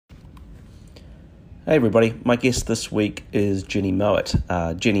Hey everybody, my guest this week is Jenny Mowat.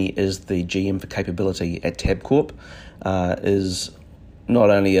 Jenny is the GM for Capability at Tabcorp, is not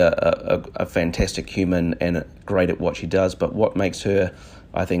only a fantastic human and great at what she does, but what makes her,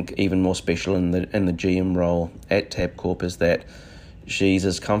 I think, even more special in the GM role at Tabcorp is that she's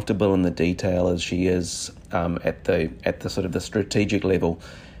as comfortable in the detail as she is at the sort of the strategic level,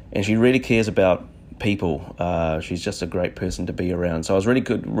 and she really cares about people. She's just a great person to be around. So I was really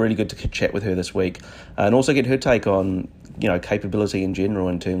good to chat with her this week, and also get her take on capability in general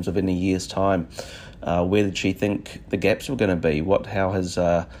in terms of in a year's time. Where did she think the gaps were going to be? How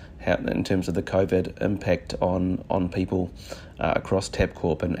in terms of the COVID impact on people across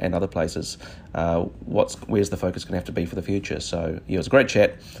Tabcorp and other places? Where's the focus going to have to be for the future? So yeah, it was a great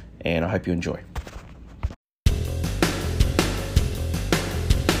chat, and I hope you enjoy.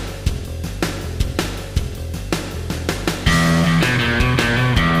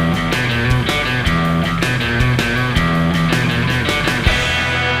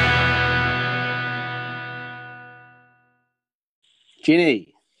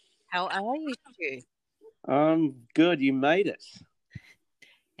 Jenny, How are you two? I'm good. You made it.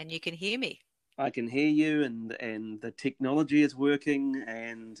 And you can hear me. I can hear you, and the technology is working,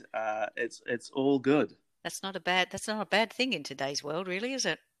 and it's all good. That's not a bad thing in today's world, really, is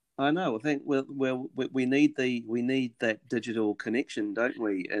it? I know. I think we need that digital connection, don't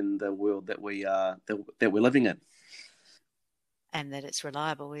we, in the world that we're living in. And that it's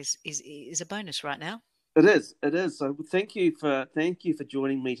reliable is a bonus right now. It is. It is. So thank you for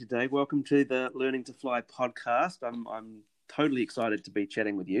joining me today. Welcome to the Learning to Fly podcast. I'm totally excited to be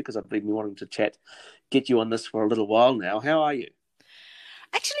chatting with you because I've been wanting to get you on this for a little while now. How are you?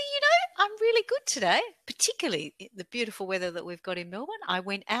 Actually, I'm really good today, particularly the beautiful weather that we've got in Melbourne. I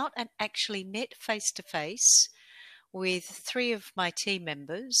went out and actually met face to face with 3 of my team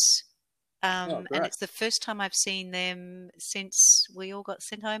members. And it's the first time I've seen them since we all got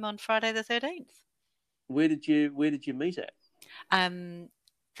sent home on Friday the 13th. Where did you meet at? Most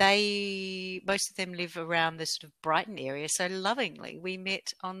of them live around the sort of Brighton area, so lovingly we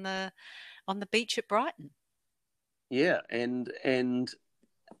met on the beach at Brighton. Yeah, and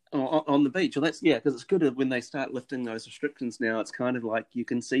on the beach. Well, because it's good when they start lifting those restrictions now. It's kind of like you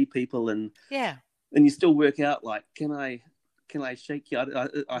can see people and you still work out like, can I shake you? I no,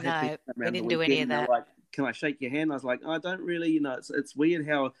 we didn't do any of that. Like, can I shake your hand? I was like, I don't really. It's weird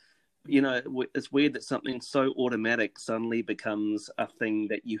how. It's weird that something so automatic suddenly becomes a thing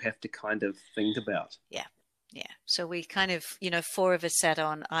that you have to kind of think about. Yeah. So we kind of, 4 of us sat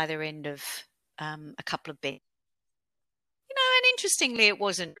on either end of a couple of beds. And interestingly, it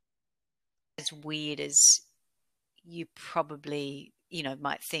wasn't as weird as you probably,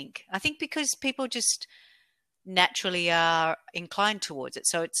 might think. I think because people just naturally are inclined towards it.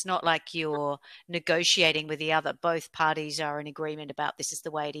 So it's not like you're negotiating with the other. Both parties are in agreement about this is the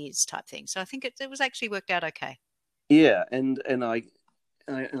way it is type thing. So I think it was actually worked out okay. Yeah, and I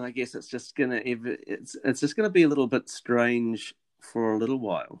guess it's just gonna be a little bit strange for a little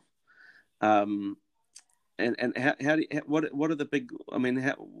while. And what are the big? I mean,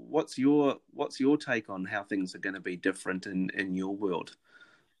 what's your take on how things are going to be different in your world?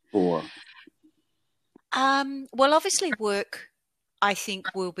 Well, obviously, work, I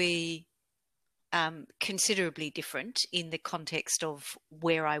think, will be considerably different in the context of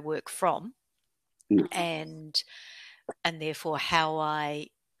where I work from, and therefore how I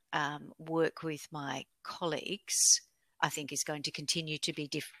work with my colleagues. I think is going to continue to be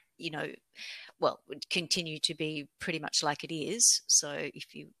continue to be pretty much like it is. So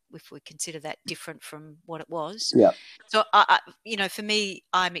if we consider that different from what it was, So for me,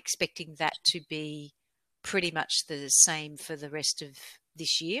 I'm expecting that to be pretty much the same for the rest of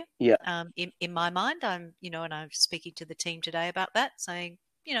this year. Yeah. In my mind, and I'm speaking to the team today about that, saying,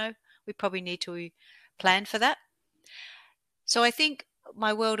 we probably need to plan for that. So I think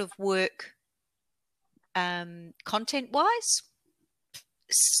my world of work, content-wise,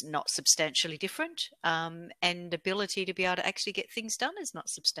 is not substantially different, and ability to be able to actually get things done is not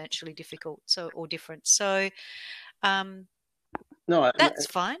substantially difficult or different. So. No, that's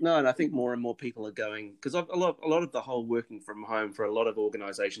fine. No, and I think more and more people are going because a lot of the whole working from home for a lot of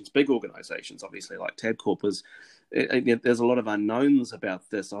organisations, big organisations, obviously like Tabcorp, there's a lot of unknowns about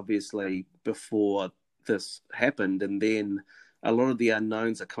this. Obviously, before this happened, and then a lot of the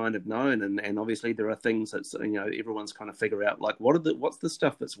unknowns are kind of known, and obviously there are things that everyone's kind of figure out like what's the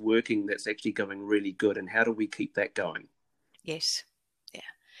stuff that's working that's actually going really good, and how do we keep that going? Yes, yeah,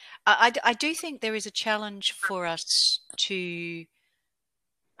 I do think there is a challenge for us to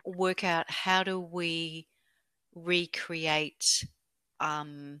work out how do we recreate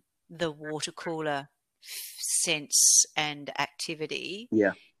the water cooler sense and activity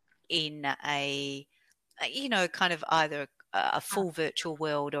Yeah. in a, you know, kind of either a full virtual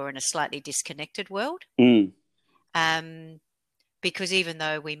world or in a slightly disconnected world. Mm. Because even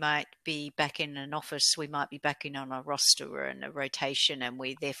though we might be back in an office, we might be back in on a roster or in a rotation, and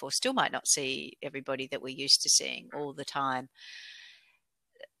we therefore still might not see everybody that we're used to seeing all the time.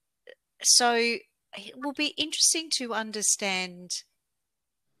 So it will be interesting to understand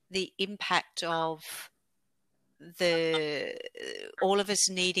the impact of the all of us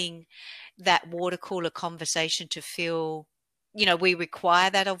needing that water cooler conversation to feel, you know, we require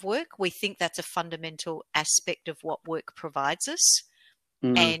that of work. We think that's a fundamental aspect of what work provides us.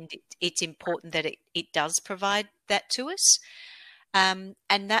 Mm. And it's important that it does provide that to us. And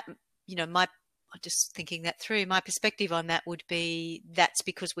that, you know, just thinking that through, my perspective on that would be that's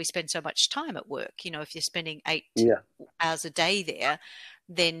because we spend so much time at work. You know, if you're spending 8 Yeah. hours a day there,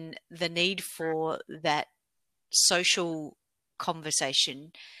 then the need for that social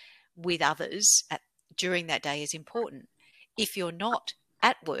conversation with others during that day is important. If you're not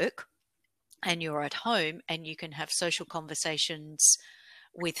at work and you're at home and you can have social conversations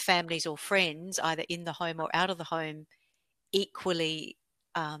with families or friends, either in the home or out of the home, equally,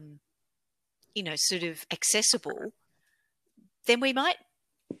 you know, sort of accessible, then we might,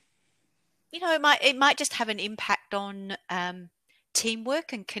 you know, it might just have an impact on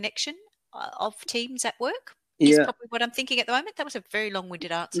teamwork and connection of teams at work. Is Yeah. probably what I'm thinking at the moment. That was a very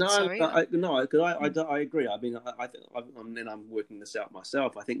long-winded answer. No, Sorry. I agree. I mean, I think, and I'm working this out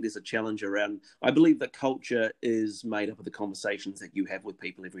myself. I think there's a challenge around. I believe that culture is made up of the conversations that you have with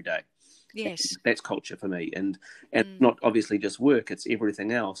people every day. Yes. That's culture for me, and not obviously just work; it's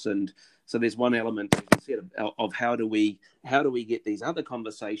everything else. And so there's one element, like you said, of how do we get these other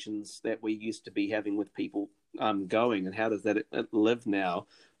conversations that we used to be having with people going, and how does that live now?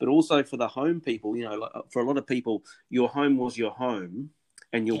 But also for the home people, you know, for a lot of people, your home was your home,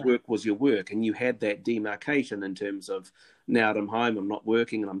 and your work was your work, and you had that demarcation in terms of now that I'm home, I'm not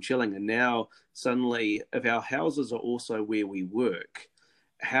working, and I'm chilling. And now suddenly, if our houses are also where we work,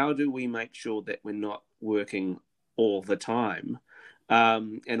 how do we make sure that we're not working all the time?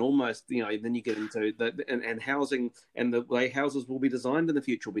 And almost, you know, then you get into and housing, and the way houses will be designed in the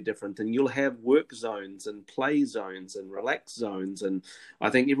future will be different, and you'll have work zones and play zones and relax zones, and I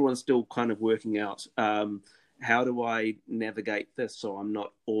think everyone's still kind of working out how do I navigate this so I'm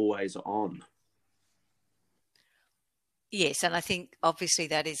not always on. Yes, and I think obviously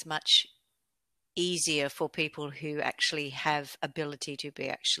that is much easier for people who actually have ability to be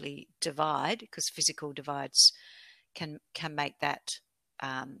actually divide, because physical divides can make that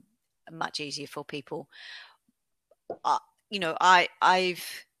much easier for people. You know, I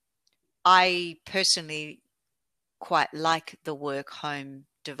personally quite like the work home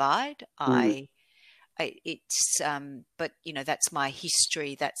divide. It's but you know, that's my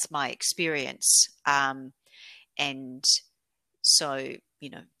history, that's my experience, and so, you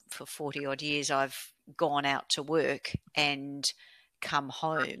know, for 40 odd years, I've gone out to work and come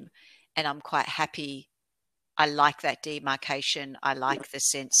home, and I'm quite happy. I like that demarcation. I like the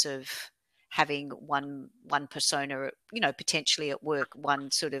sense of having one persona, you know, potentially at work, one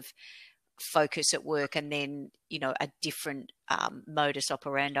sort of focus at work, and then, you know, a different modus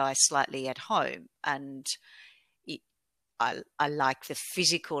operandi slightly at home. And I like the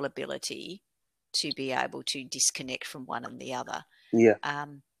physical ability to be able to disconnect from one and the other. Yeah.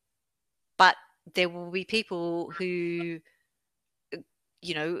 But there will be people who,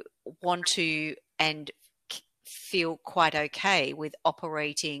 you know, want to and feel quite okay with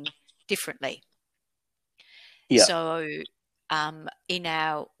operating differently. Yeah. So in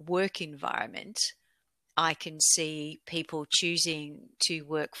our work environment, I can see people choosing to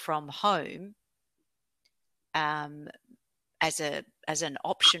work from home as an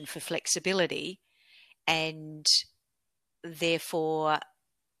option for flexibility, and therefore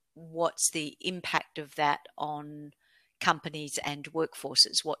what's the impact of that on companies and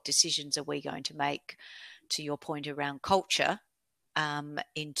workforces? What decisions are we going to make, to your point around culture,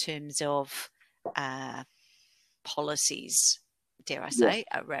 in terms of policies, dare I say,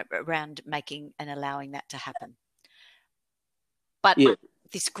 around making and allowing that to happen? But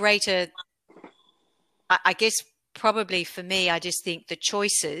this greater, I guess probably for me, I just think the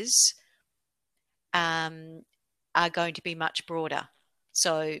choices are going to be much broader.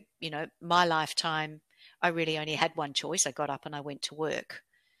 So, you know, my lifetime, I really only had one choice. I got up and I went to work.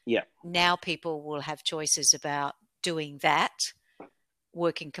 Yeah. Now people will have choices about doing that,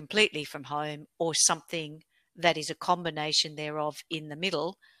 working completely from home, or something that is a combination thereof in the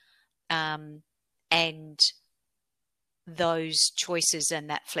middle. And those choices and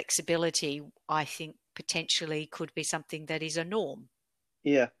that flexibility, I think potentially could be something that is a norm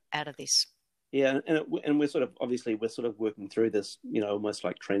Yeah. out of this. Yeah, and we're sort of obviously we're sort of working through this, almost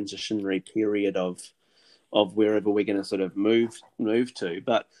like transitionary period of wherever we're going to sort of move to.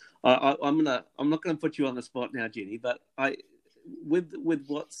 But I'm not going to put you on the spot now, Jenny. But with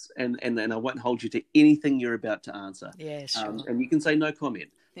what's and I won't hold you to anything you're about to answer. Yeah, sure. And you can say no comment.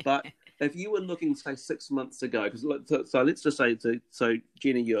 But if you were looking, say, 6 months ago, because so let's just say, so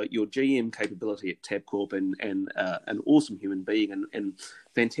Jenny, your GM capability at Tabcorp and an awesome human being and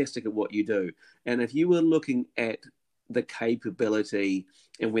fantastic at what you do. And if you were looking at the capability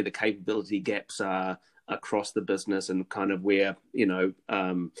and where the capability gaps are across the business and kind of where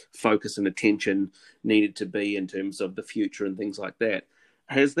focus and attention needed to be in terms of the future and things like that,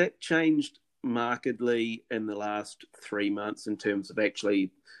 has that changed markedly in the last 3 months in terms of actually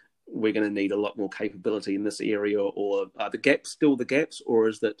we're going to need a lot more capability in this area, or are the gaps still the gaps, or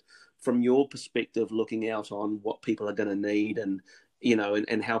is that from your perspective looking out on what people are going to need and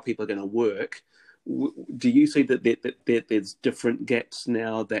and how people are going to work, do you see that there's different gaps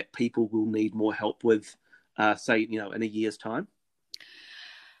now that people will need more help with, say, in a year's time?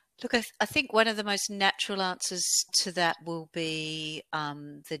 Look, I think one of the most natural answers to that will be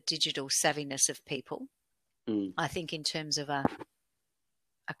the digital savviness of people. Mm. I think in terms of a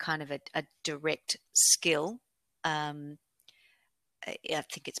kind of a direct skill, I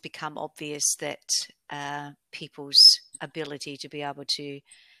think it's become obvious that people's ability to be able to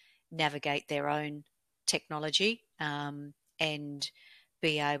navigate their own technology and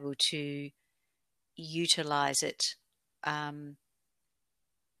be able to utilize it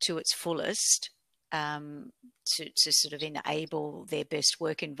to its fullest to sort of enable their best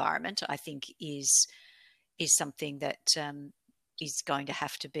work environment, I think is something that is going to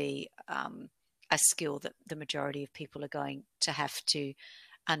have to be a skill that the majority of people are going to have to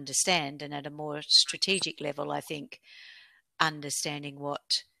understand. And at a more strategic level, I think understanding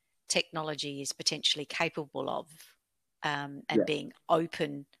what technology is potentially capable of and being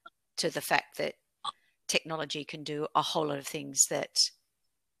open to the fact that technology can do a whole lot of things that,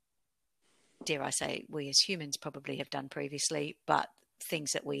 dare I say, we as humans probably have done previously, but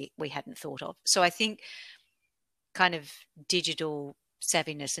things that we hadn't thought of. So I think kind of digital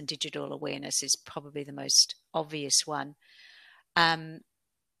savviness and digital awareness is probably the most obvious one. I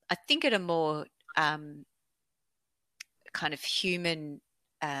think at a more kind of human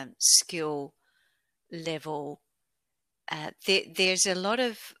skill level, there's a lot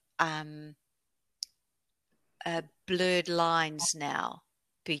of blurred lines now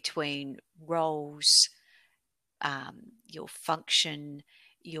between roles, your function,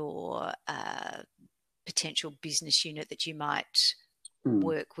 your potential business unit that you might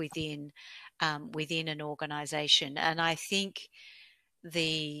work within an organization. And I think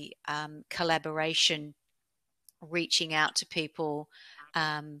the collaboration, reaching out to people,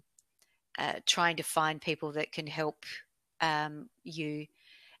 trying to find people that can help you.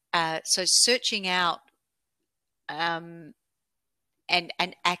 So searching out and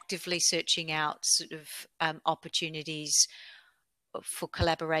actively searching out sort of opportunities for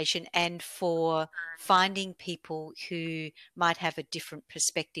collaboration and for finding people who might have a different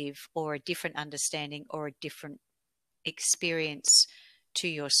perspective or a different understanding or a different experience to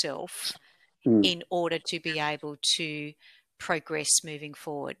yourself in order to be able to progress moving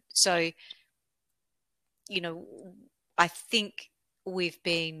forward. So, I think we've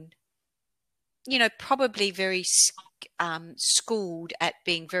been, probably very schooled at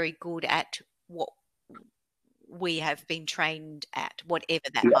being very good at what we have been trained at, whatever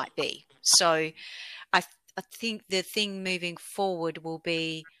that might be. So I think the thing moving forward will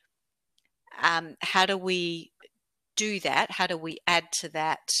be how do we do that? How do we add to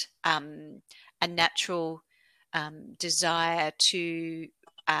that a natural desire to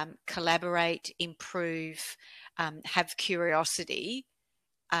collaborate, improve, have curiosity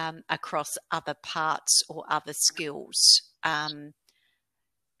across other parts or other skills, and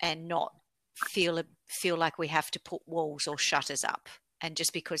not feel like we have to put walls or shutters up. And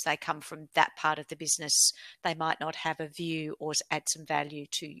just because they come from that part of the business, they might not have a view or add some value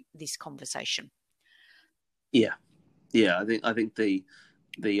to this conversation. Yeah. I think the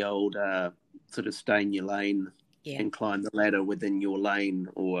old sort of stay in your lane and climb the ladder within your lane,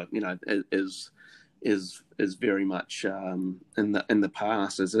 or is very much in the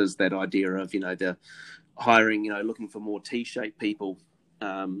past. Is that idea of the hiring, looking for more T-shaped people,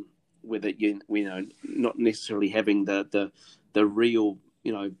 with it, not necessarily having the real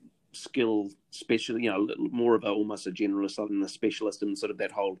skill special, more of almost a generalist other than a specialist, and sort of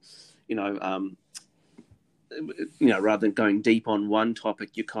that whole rather than going deep on one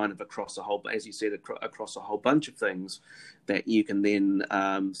topic, you're kind of across a whole, as you said, across a whole bunch of things that you can then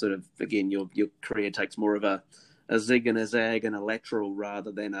sort of, again, your career takes more of a zig and a zag and a lateral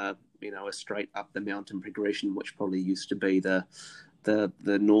rather than a straight up the mountain progression, which probably used to be the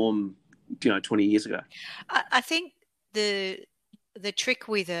norm, 20 years ago. I think the trick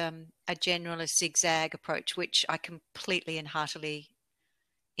with a generalist zigzag approach, which I completely and heartily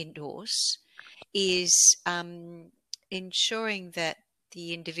endorse, is ensuring that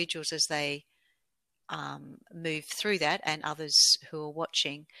the individuals, as they move through that, and others who are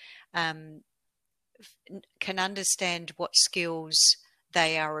watching, can understand what skills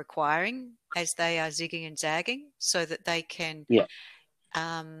they are requiring as they are zigging and zagging, so that they can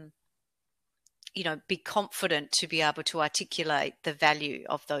be confident to be able to articulate the value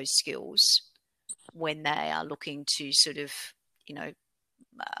of those skills when they are looking to sort of,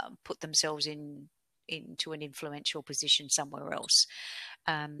 put themselves into an influential position somewhere else.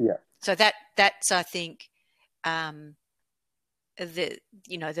 So that's I think the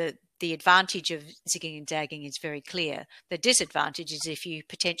advantage of zigging and zagging is very clear. The disadvantage is if you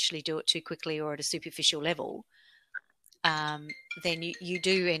potentially do it too quickly or at a superficial level, then you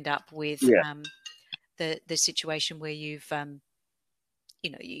do end up with the situation where you've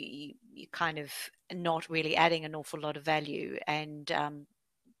you kind of not really adding an awful lot of value, and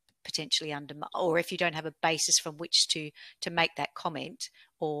potentially or if you don't have a basis from which to make that comment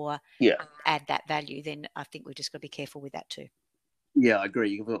or add that value, then I think we've just got to be careful with that too. Yeah, I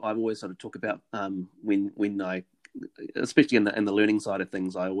agree. I've always sort of talk about when I, especially in the learning side of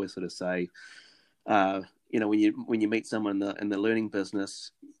things, I always sort of say, when you meet someone in the learning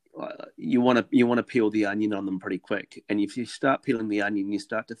business, you want to peel the onion on them pretty quick. And if you start peeling the onion, you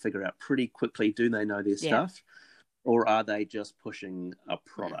start to figure out pretty quickly, do they know their stuff, or are they just pushing a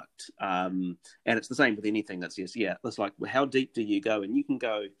product? And it's the same with anything. It's just it's like, well, how deep do you go? And you can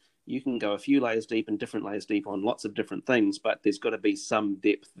go a few layers deep and different layers deep on lots of different things, but there's got to be some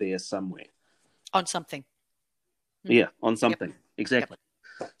depth there somewhere. On something. Yeah, on something. Yep. Exactly.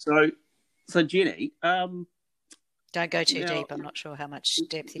 Yep. So Jenny, don't go too deep. I'm not sure how much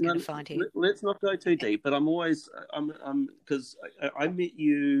depth you're going to find here. Let's not go too deep, but I'm because I met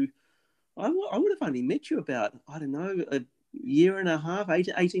you, I would have only met you about, I don't know, a year and a half,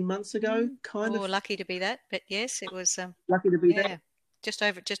 18 months ago, kind of. Lucky to be that, but yes, it was lucky to be that. Just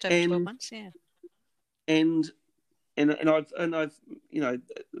over 12 months, And I've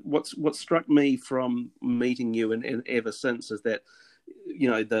what's struck me from meeting you and ever since is that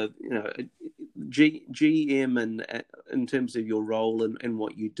GM and in terms of your role and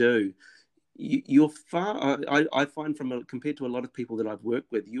what you do, you're far. I find compared to a lot of people that I've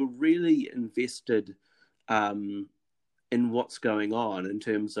worked with, you're really invested in what's going on in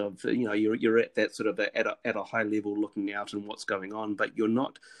terms of you're at that sort of at a high level looking out and what's going on, but you're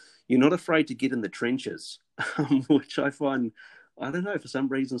not afraid to get in the trenches, which I find, I don't know, for some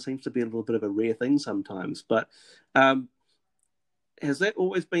reason seems to be a little bit of a rare thing sometimes. But has that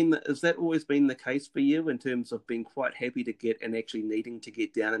always been the case for you in terms of being quite happy to get and actually needing to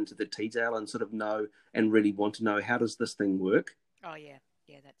get down into the detail and sort of know and really want to know, how does this thing work? Oh yeah,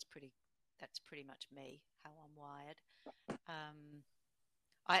 that's pretty much me, how I'm wired.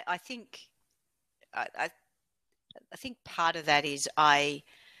 I think part of that is I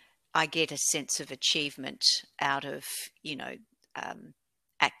get a sense of achievement out of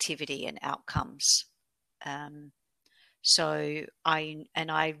activity and outcomes. So I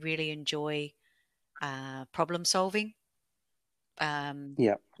really enjoy problem solving. With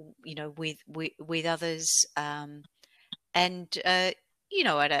others, and at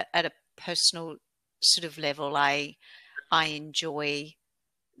a personal sort of level, I enjoy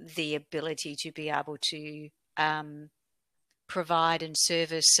the ability to be able to provide and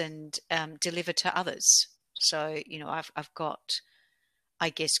service and deliver to others. So I've got, I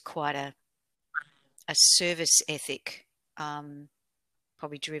guess, quite a service ethic,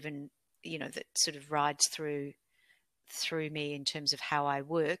 probably driven, that sort of rides through me in terms of how I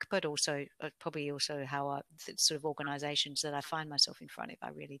work, but also probably also how the sort of organisations that I find myself in front of. I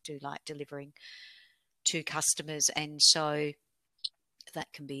really do like delivering to customers, and so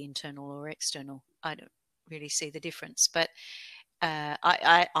that can be internal or external. I don't really see the difference, but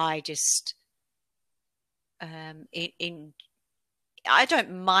I just I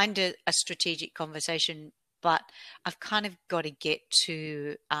don't mind a strategic conversation, but I've kind of got to get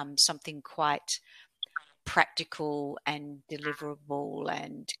to something quite practical and deliverable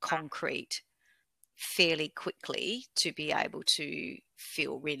and concrete fairly quickly to be able to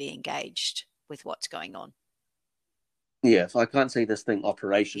feel really engaged with what's going on. Yeah, if I can't see this thing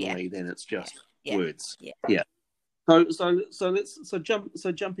operationally, then it's just Yeah. words. Yeah. Yeah.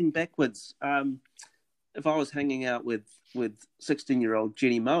 So jumping backwards. If I was hanging out with 16-year-old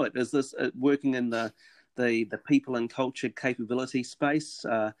Jenny Mowat, is this working in the people and culture capability space?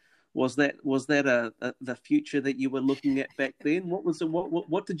 Was that the future that you were looking at back then?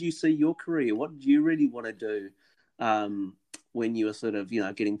 What did you see your career? What did you really want to do when you were sort of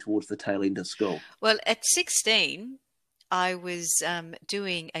getting towards the tail end of school? Well, at 16, I was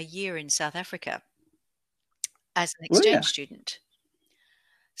doing a year in South Africa as an Well, yeah. exchange student.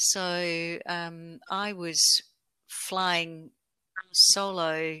 So I was flying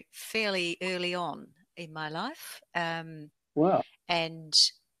solo fairly early on in my life. Wow. And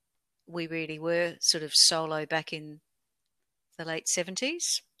we really were sort of solo back in the late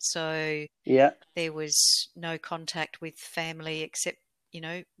 70s. So Yeah. there was no contact with family except,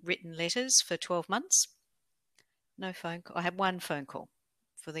 written letters for 12 months. No phone call. I had one phone call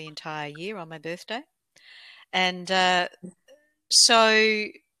for the entire year on my birthday. And so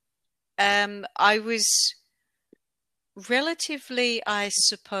I was relatively, I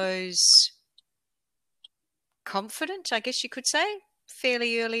suppose, confident, I guess you could say,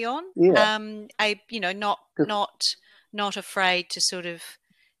 fairly early on. Yeah. Not afraid to sort of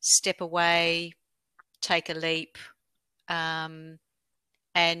step away, take a leap, and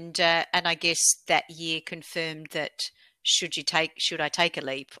I guess that year confirmed that should I take a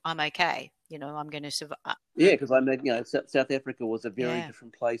leap, I'm okay. I'm going to survive. Yeah, because I mean, South Africa was a very Yeah.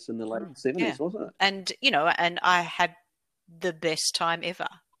 different place in the late 70s, Yeah. wasn't it? And I had the best time ever,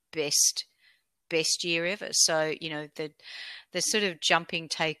 best year ever. So the sort of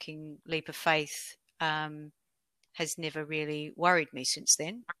taking leap of faith has never really worried me since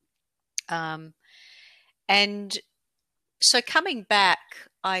then. And so coming back,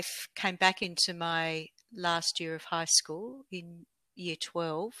 I came back into my last year of high school in year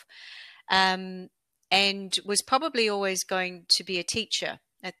 12, and was probably always going to be a teacher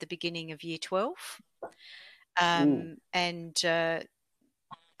at the beginning of year 12. And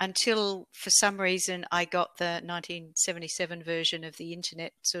until for some reason I got the 1977 version of the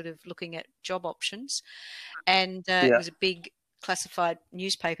internet sort of looking at job options. And it was a big classified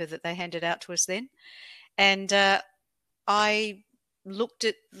newspaper that they handed out to us then. And I looked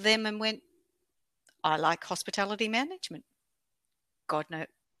at them and went, I like hospitality management. God knows.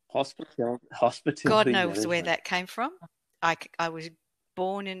 Hospitality God knows management. where that came from. I was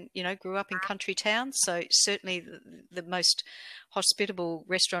born in, grew up in country towns. So certainly the most hospitable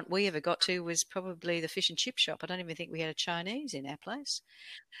restaurant we ever got to was probably the fish and chip shop. I don't even think we had a Chinese in our place.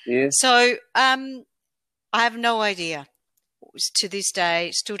 Yeah. So I have no idea. To this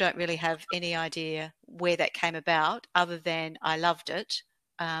day, still don't really have any idea where that came about, other than I loved it.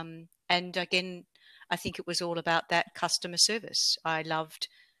 And again, I think it was all about that customer service. I loved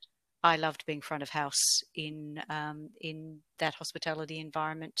being front of house in that hospitality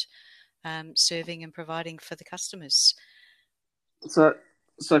environment, serving and providing for the customers. So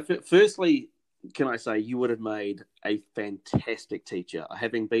firstly, can I say you would have made a fantastic teacher?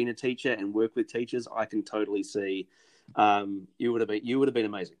 Having been a teacher and worked with teachers, I can totally see you would have been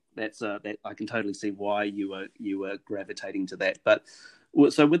amazing. That I can totally see why you were gravitating to that. But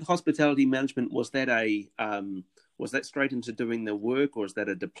so with hospitality management, was that straight into doing the work, or is that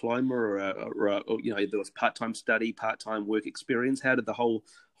a diploma, or there was part-time study, part-time work experience? How did the whole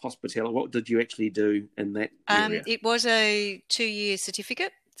hospitality? What did you actually do in that area? It was a 2-year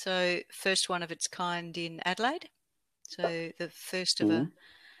certificate, so first one of its kind in Adelaide. So the first of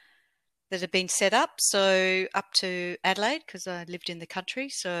that had been set up. So up to Adelaide, because I lived in the country.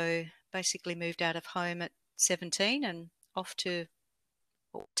 So basically moved out of home at 17 and off to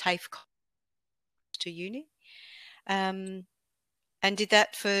TAFE to uni. And did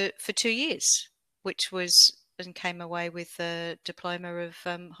that for 2 years, which was, and came away with a diploma of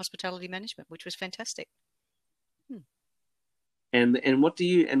hospitality management, which was fantastic. And what do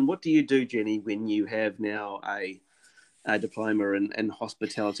you do, Jenny, when you have now a diploma in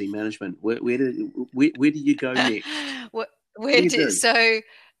hospitality management? Where do you go next? So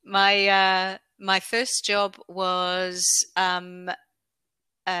my first job was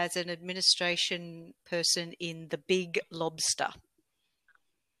as an administration person in the Big Lobster.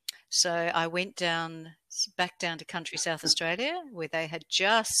 So I went back down to country South Australia, where they had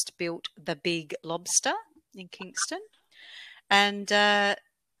just built the Big Lobster in Kingston. And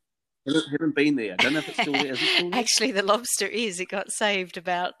haven't been there. I don't know if it's still there. Is it still there? Actually, the Lobster is. It got saved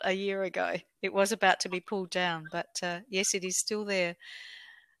about a year ago. It was about to be pulled down, but yes, it is still there.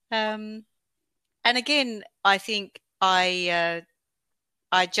 And again, I think I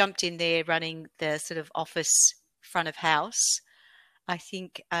jumped in there running the sort of office front of house. I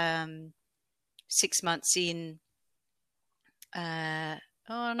think 6 months in,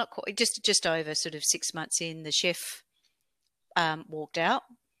 not quite, just over sort of 6 months in, the chef walked out.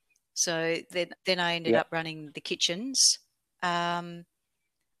 So then I ended up running the kitchens. And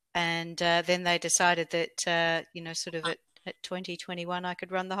then they decided that, sort of at 2021, I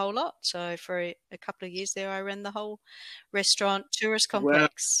could run the whole lot. So for a couple of years there, I ran the whole restaurant tourist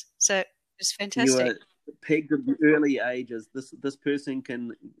complex. Wow. So it was fantastic. You were pegged at the early ages. This person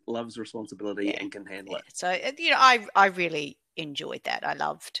loves responsibility and can handle it. So, I really enjoyed that. I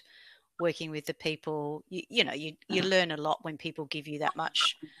loved working with the people. You learn a lot when people give you that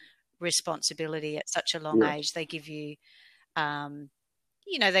much responsibility at such a long age. They give you,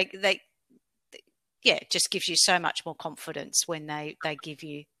 it just gives you so much more confidence when they give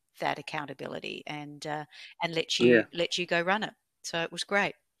you that accountability and let you go run it. So it was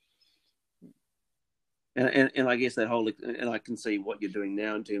great. And I guess that whole, and I can see what you're doing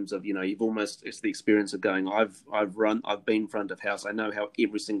now in terms of, you've almost, it's the experience of going, I've been front of house. I know how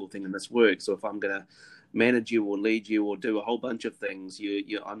every single thing in this works. So if I'm going to manage you or lead you or do a whole bunch of things,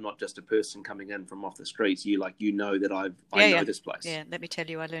 I'm not just a person coming in from off the streets. You know that I know this place. Yeah. Let me tell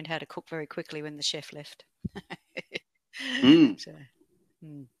you, I learned how to cook very quickly when the chef left.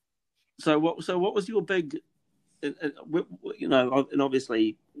 So what was your big, and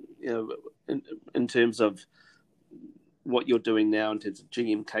obviously, in terms of what you're doing now in terms of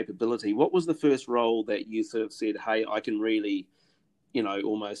GM capability, what was the first role that you sort of said, hey, I can really,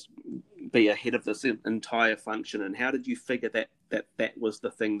 almost be ahead of this entire function? And how did you figure that was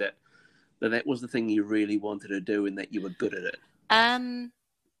the thing that was the thing you really wanted to do and that you were good at it?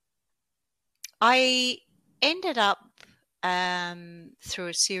 I ended up through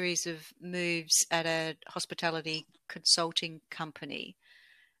a series of moves at a hospitality consulting company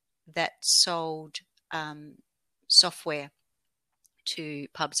that sold software to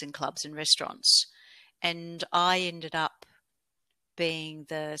pubs and clubs and restaurants. And I ended up being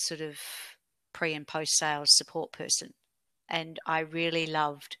the sort of pre and post sales support person. And I really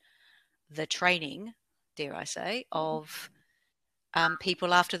loved the training, dare I say, of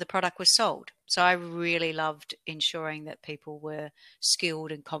people after the product was sold. So I really loved ensuring that people were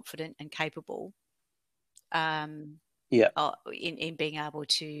skilled and confident and capable in being able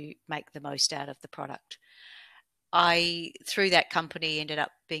to make the most out of the product. I, through that company, ended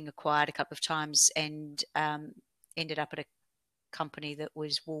up being acquired a couple of times and ended up at a company that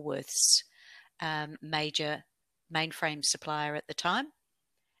was Woolworths' major mainframe supplier at the time.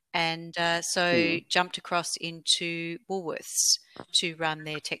 And jumped across into Woolworths to run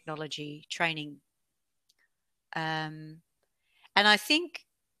their technology training. And I think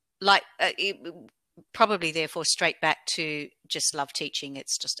probably therefore straight back to just love teaching.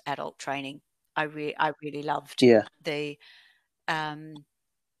 It's just adult training. I really loved the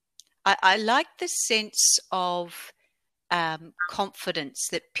I like the sense of confidence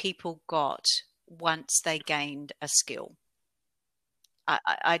that people got once they gained a skill.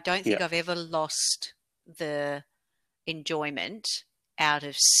 I don't think I've ever lost the enjoyment out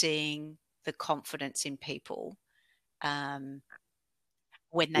of seeing the confidence in people when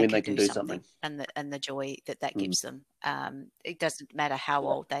they can do something. And the joy that gives them. It doesn't matter how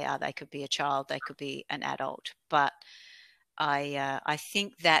old they are. They could be a child, they could be an adult. But I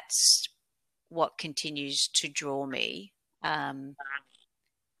think that's what continues to draw me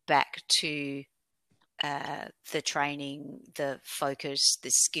back to the training, the focus, the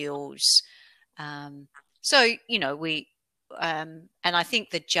skills. So, we, and I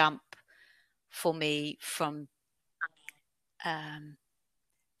think the jump for me from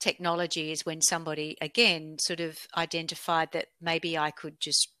technology is when somebody, again, sort of identified that maybe I could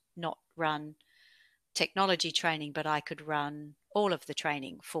just not run technology training, but I could run all of the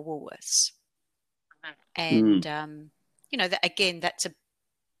training for Woolworths. And,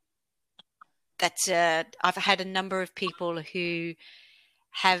 I've had a number of people who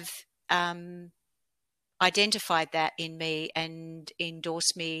have identified that in me and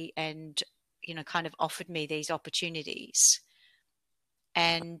endorsed me and, kind of offered me these opportunities.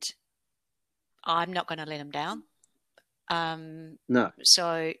 And I'm not going to let them down. No.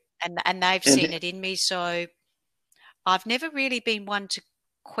 So, and they've seen it in me. So I've never really been one to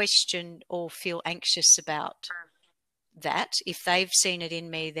question or feel anxious about that. If they've seen it in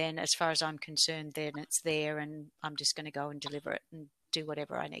me, then as far as I'm concerned, then it's there and I'm just going to go and deliver it and do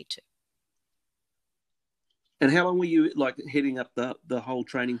whatever I need to. And how long were you heading up the whole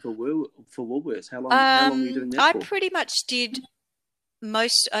training for Woolworths? How long were you doing that for? I pretty much did I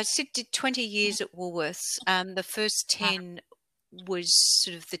did 20 years at Woolworths. The first 10 was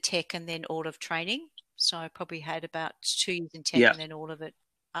sort of the tech and then all of training. So I probably had about 2 years in tech and then all of it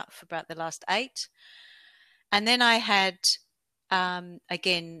for about the last 8. And then I had,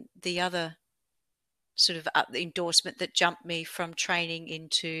 again, the other sort of endorsement that jumped me from training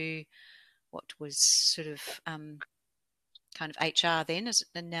into what was sort of kind of HR then,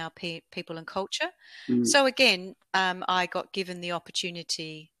 and now people and culture. So again, I got given the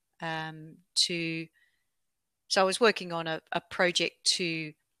opportunity to. So I was working on a project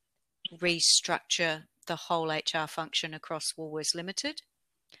to restructure the whole HR function across Woolworths Limited.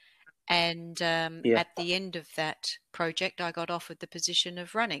 And at the end of that project, I got offered the position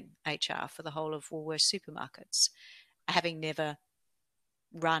of running HR for the whole of Woolworths Supermarkets, having never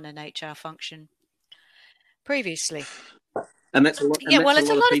run an HR function previously. And that's a lot. Yeah, well, it's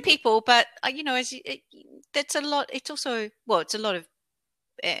a lot of people, but that's a lot. It's also, well, it's a lot of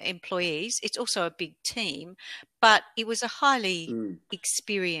employees. It's also a big team, but it was a highly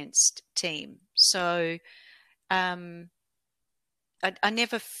experienced team. So I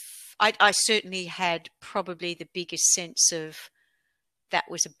certainly had probably the biggest sense of that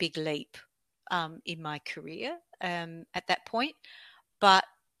was a big leap in my career at that point. But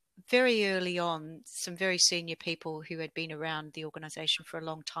very early on, some very senior people who had been around the organisation for a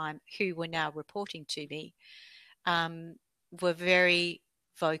long time, who were now reporting to me, were very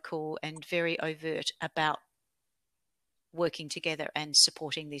vocal and very overt about working together and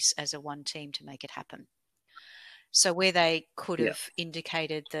supporting this as a one team to make it happen. So where they could have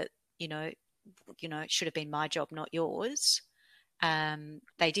indicated that, it should have been my job, not yours,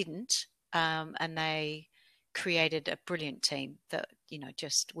 they didn't, and they created a brilliant team that,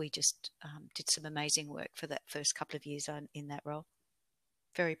 we just did some amazing work for that first couple of years in that role.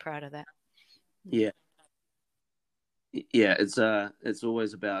 Very proud of that. Yeah, it's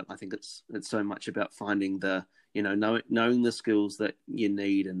always about, I think it's so much about finding the, knowing the skills that you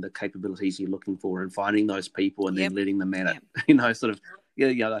need and the capabilities you're looking for, and finding those people and then letting them at it. Sort of.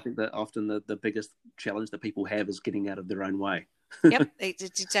 I think that often the biggest challenge that people have is getting out of their own way. Yep,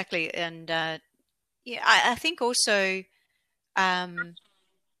 it's exactly. And I think also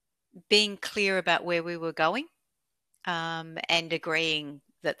being clear about where we were going and agreeing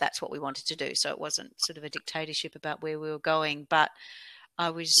that that's what we wanted to do. So it wasn't sort of a dictatorship about where we were going, but I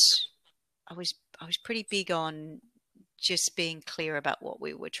was pretty big on just being clear about what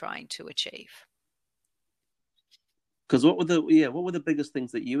we were trying to achieve. Because what were the biggest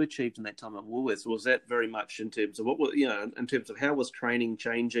things that you achieved in that time at Woolworths? Was that very much in terms of in terms of how was training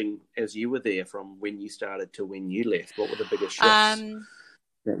changing as you were there from when you started to when you left? What were the biggest shifts that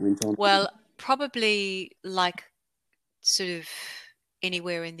went on? Well, probably like sort of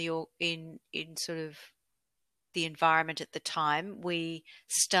anywhere in sort of the environment at the time, we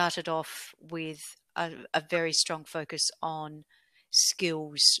started off with a very strong focus on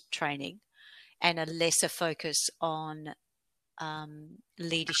skills training and a lesser focus on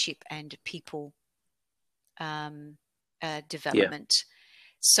leadership and people development.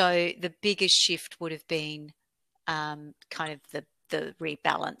 So the biggest shift would have been kind of the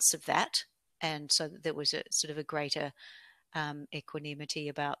rebalance of that. And so there was a sort of a greater equanimity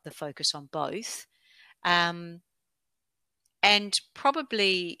about the focus on both. And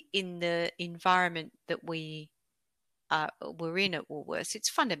probably in the environment that we were in at Woolworths, it's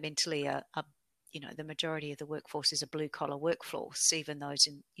fundamentally the majority of the workforce is a blue collar workforce, even those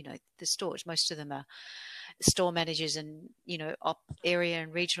in, the stores. Most of them are store managers and, area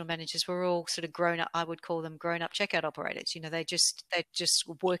and regional managers were all sort of grown up. I would call them grown up checkout operators. They just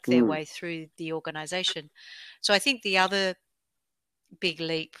work their way through the organization. So I think the other big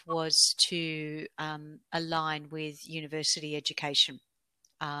leap was to align with university education,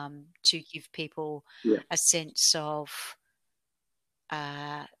 to give people a sense of,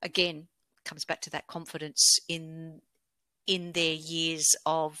 again, comes back to that confidence in their years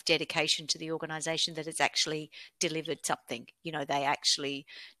of dedication to the organisation, that it's actually delivered something. They actually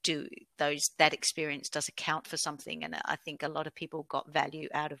do that experience does account for something. And I think a lot of people got value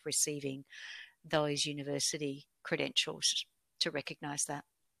out of receiving those university credentials to recognise that.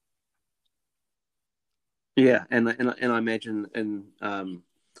 Yeah, and I imagine in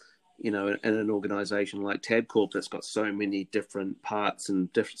in an organisation like Tabcorp that's got so many different parts and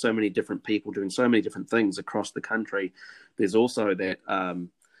so many different people doing so many different things across the country, there's also that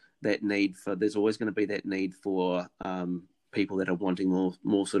need for. There's always going to be that need for people that are wanting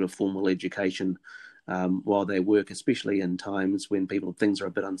more sort of formal education while they work, especially in times when things are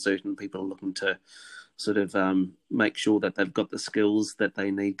a bit uncertain. People are looking to sort of make sure that they've got the skills that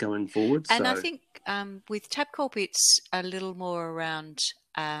they need going forward. And I think with Tabcorp, it's a little more around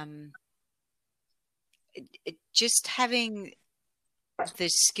just having the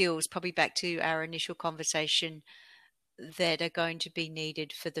skills, probably back to our initial conversation, that are going to be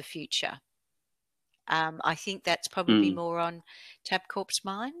needed for the future. I think that's probably more on Tabcorp's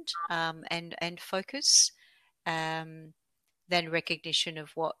mind and focus than recognition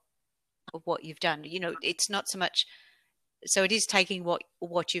of what you've done. You know, it's not so much. So it is taking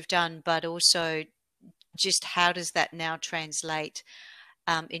what you've done, but also just how does that now translate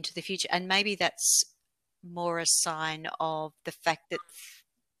into the future? And maybe that's more a sign of the fact that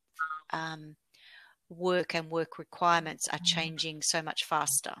work and work requirements are changing so much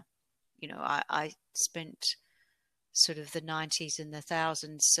faster. You know, I spent sort of the 90s and the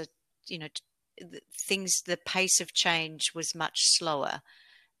thousands, so, you know, the pace of change was much slower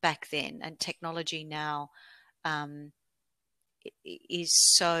back then, and technology now is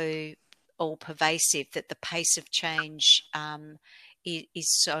so all pervasive that the pace of change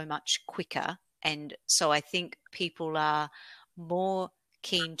is so much quicker. And so I think people are more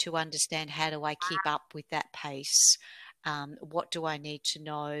keen to understand, how do I keep up with that pace? What do I need to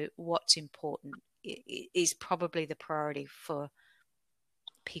know? What's important is probably the priority for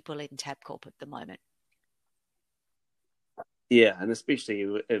people in Tabcorp at the moment. Yeah, and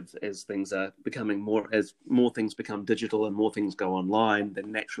especially as things are becoming as more things become digital and more things go online,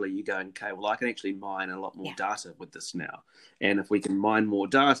 then naturally you go, okay, well, I can actually mine a lot more data with this now. And if we can mine more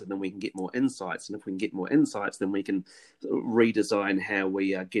data, then we can get more insights. And if we can get more insights, then we can redesign how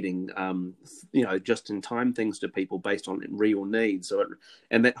we are getting, just-in-time things to people based on real needs. So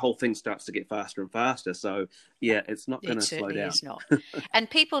and that whole thing starts to get faster and faster. So, yeah, it's not going to slow down. It certainly is not. And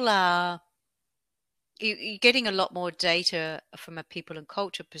people are... You're getting a lot more data from a people and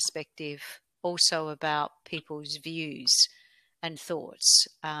culture perspective, also about people's views and thoughts.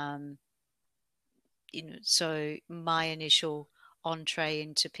 So my initial entree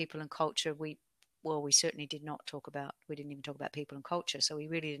into people and culture, we certainly did not talk about. We didn't even talk about people and culture, so we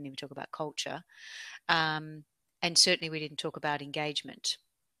really didn't even talk about culture, and certainly we didn't talk about engagement.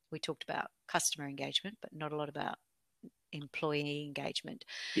 We talked about customer engagement, but not a lot about employee engagement.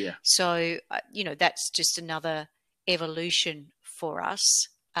 Yeah. So, that's just another evolution for us.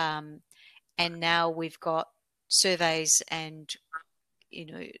 And now we've got surveys and,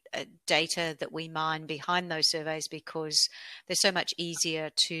 data that we mine behind those surveys, because they're so much easier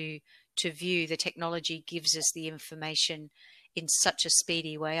to view. The technology gives us the information in such a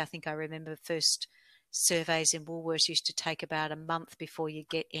speedy way. I think I remember first surveys in Woolworths used to take about a month before you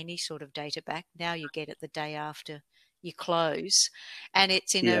get any sort of data back. Now you get it the day after you close, and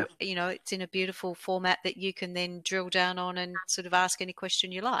it's in it's in a beautiful format that you can then drill down on and sort of ask any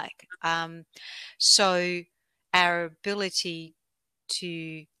question you like. So our ability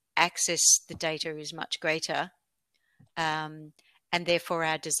to access the data is much greater, and therefore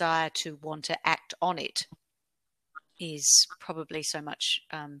our desire to want to act on it is probably so much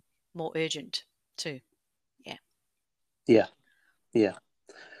more urgent too. Yeah.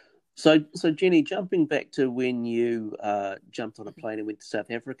 So Jenny, jumping back to when you jumped on a plane and went to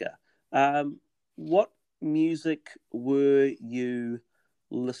South Africa, what music were you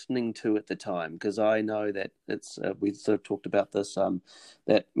listening to at the time? Because I know that it's we sort of talked about this,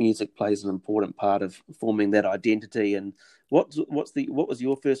 that music plays an important part of forming that identity. And what was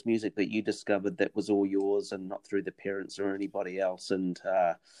your first music that you discovered that was all yours and not through the parents or anybody else, and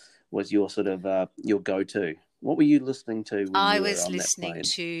was your sort of your go-to? What were you listening to when I you were was on listening that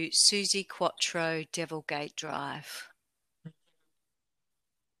plane? to Suzi Quatro, Devilgate Drive.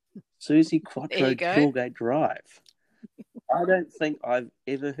 Suzi There Quatro, you go. Devilgate Drive. I don't think I've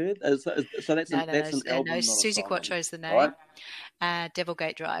ever heard. So that's an album, No, not a Suzi song. Quatro is the name. Right?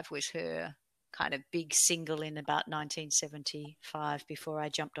 Devilgate Drive was her kind of big single in about 1975 before I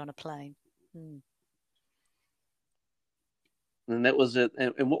jumped on a plane. And that was it.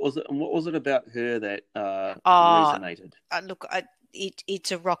 And what was it? And what was it about her that resonated? Look,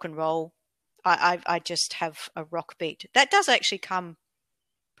 it's a rock and roll. I just have a rock beat. That does actually come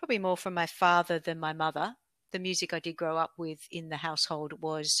probably more from my father than my mother. The music I did grow up with in the household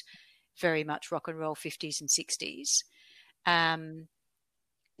was very much rock and roll, 50s and 60s. And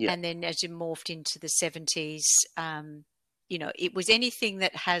then as it morphed into the 70s, it was anything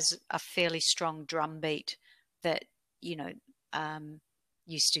that has a fairly strong drum beat that,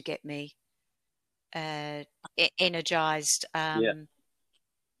 used to get me energized. I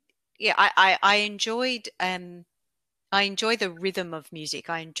enjoyed I enjoy the rhythm of music.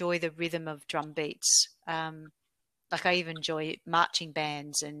 I enjoy the rhythm of drum beats. Like I even enjoy marching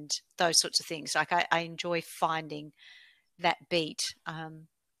bands and those sorts of things. Like I enjoy finding that beat.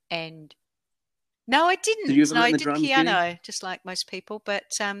 And no, I didn't. Did you ever No, learn I the did drums, piano, Jenny? just like most people. But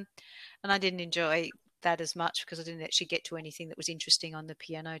and I didn't enjoy that as much because I didn't actually get to anything that was interesting on the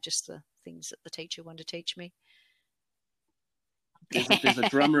piano. Just the things that the teacher wanted to teach me. There's a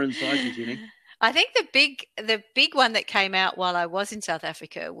drummer inside you, Jenny. I think the big one that came out while I was in South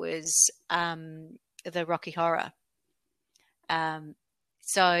Africa was the Rocky Horror.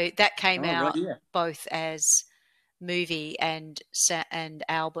 So that came out both as movie and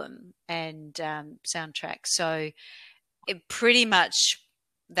album and soundtrack. So it pretty much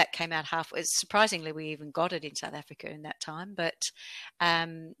that came out halfway. Surprisingly, we even got it in South Africa in that time, but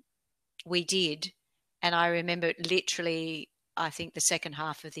we did. And I remember literally, I think the second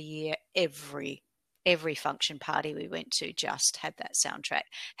half of the year, every function party we went to just had that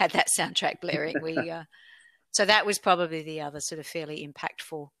soundtrack blaring. So that was probably the other sort of fairly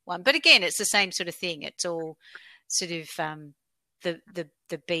impactful one. But again, it's the same sort of thing. It's all sort of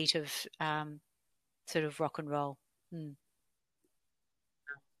the beat of sort of rock and roll. Mm.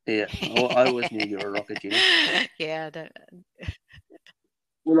 Yeah, I always knew you were a rocker, Jenny. Yeah, I don't.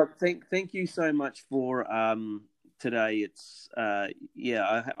 Well, look, thank you so much for today. It's I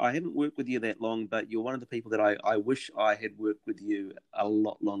haven't worked with you that long, but you're one of the people that I wish I had worked with you a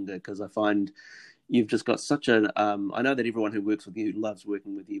lot longer, because I find you've just got such a I know that everyone who works with you loves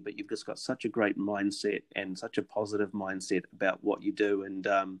working with you, but you've just got such a great mindset and such a positive mindset about what you do. And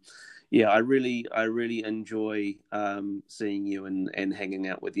I really enjoy seeing you and hanging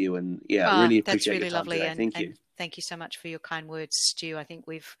out with you. And really appreciate that's really your time lovely. today. Thank you. Thank you so much for your kind words, Stu. I think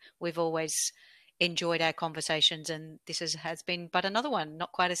we've always enjoyed our conversations, and this has been but another one,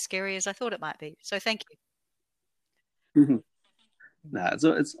 not quite as scary as I thought it might be. So thank you. No,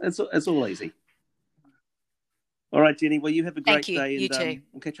 it's all easy. All right, Jenny. Well, you have a great day, and you too.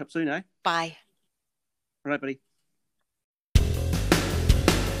 We'll catch up soon, eh? Bye. All right, buddy.